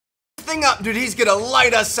thing up, dude. He's gonna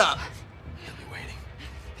light us up. He'll be waiting.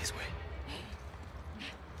 He's waiting.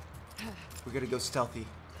 We're gonna go stealthy.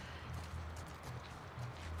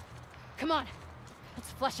 Come on.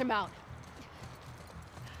 Let's flush him out.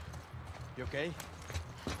 You okay?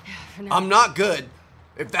 I'm not good,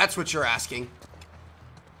 if that's what you're asking.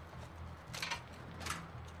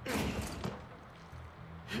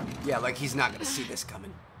 Yeah, like he's not gonna see this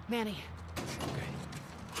coming. Manny. Okay.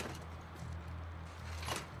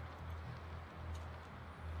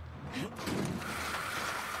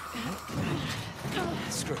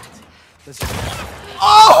 Screw it. Let's go.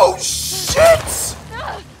 Oh, shit!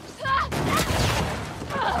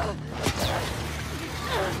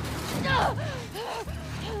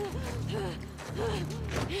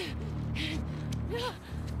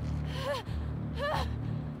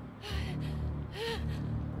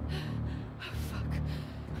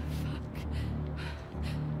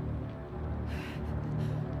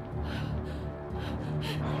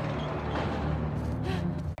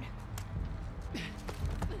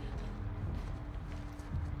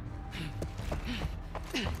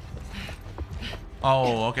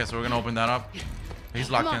 Oh, okay, so we're gonna open that up.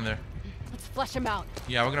 He's locked in there. Let's flush him out.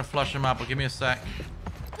 Yeah, we're gonna flush him out, but give me a sec.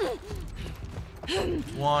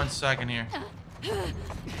 1 second here.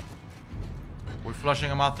 We're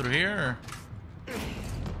flushing him out through here, or?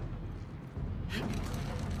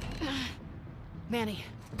 Manny.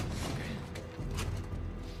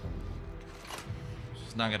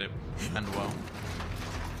 It's not gonna end well.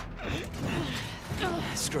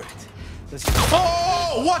 Screw it. Let's go.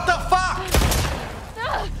 Oh, what the fuck?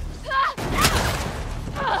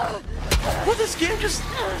 What, this game just...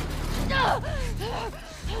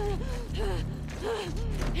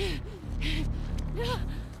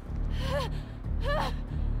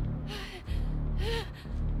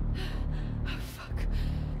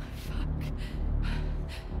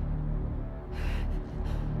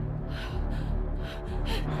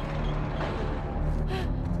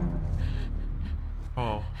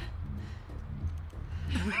 Oh.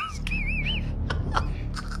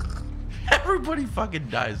 Everybody fucking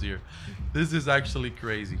dies here. This is actually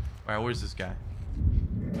crazy. All right, where's this guy?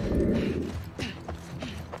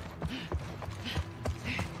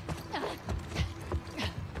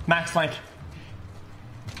 Max flank.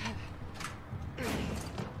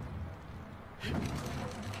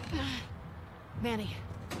 Manny.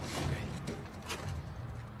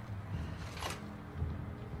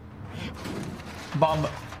 Bomb.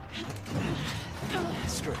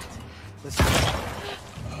 Screw it. Let's go.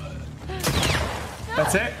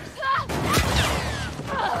 That's it.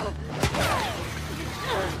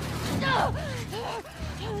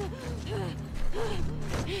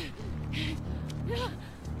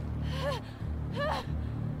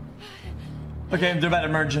 Okay, they're about to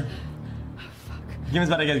merge. Game's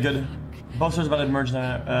about to get good. Both stars about to merge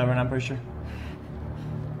now, right now, I'm pretty sure.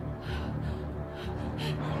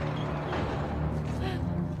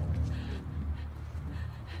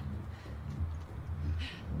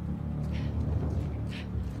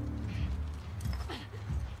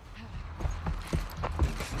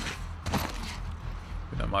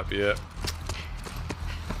 That might be it.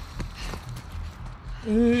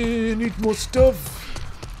 Hey, need more stuff.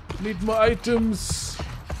 Need more items.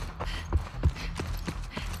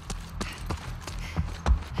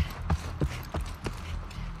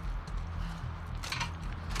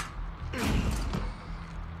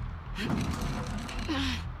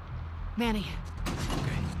 Manny.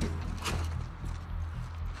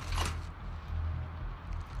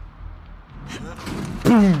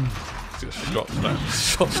 Boom!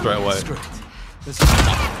 Shot straight away. Screw it. Let's go.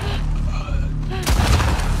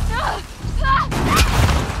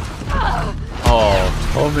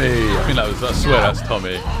 Oh, Tommy! I think that was. I swear that's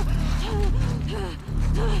Tommy.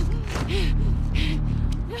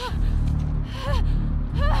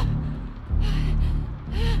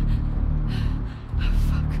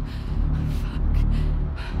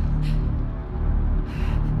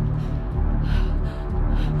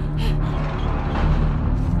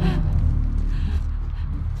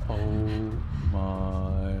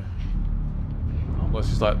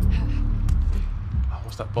 She's like, oh,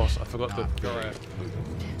 what's that boss? I forgot the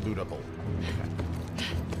lootable. Okay.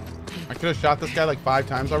 I could have shot this guy like 5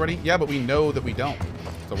 times already. Yeah, but we know that we don't.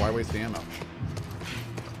 So why waste the ammo?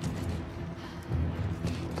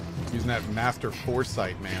 Using that master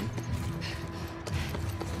foresight, man.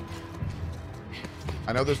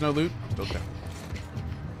 I know there's no loot. Okay.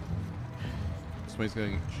 Somebody's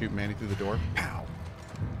gonna shoot Manny through the door. Pow.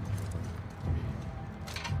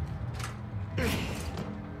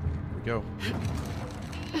 Go.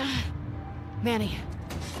 Manny.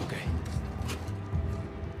 Okay.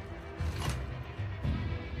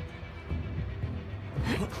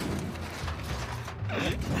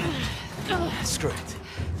 Screw it.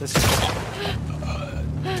 Let's go.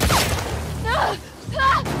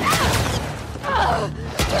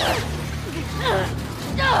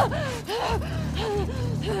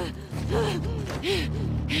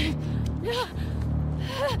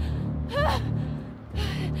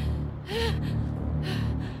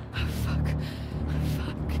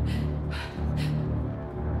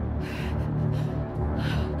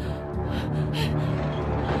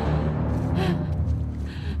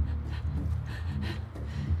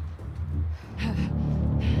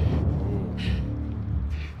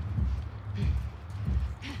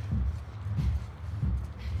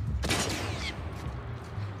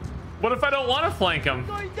 What if I don't want to flank him?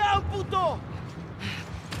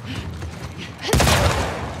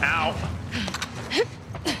 Ow.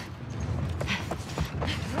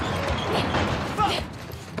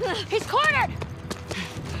 He's cornered!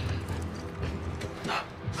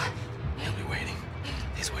 He'll be waiting.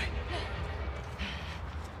 This way.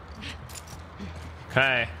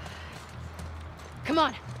 Okay. Come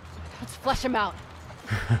on. Let's flush him out.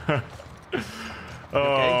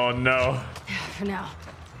 Oh, no. For now.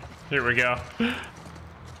 Here we go.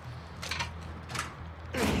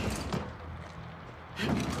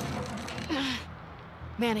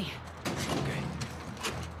 Manny. Okay.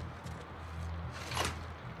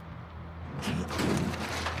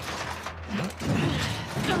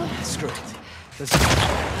 Screw it. Let's go.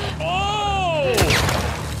 Oh!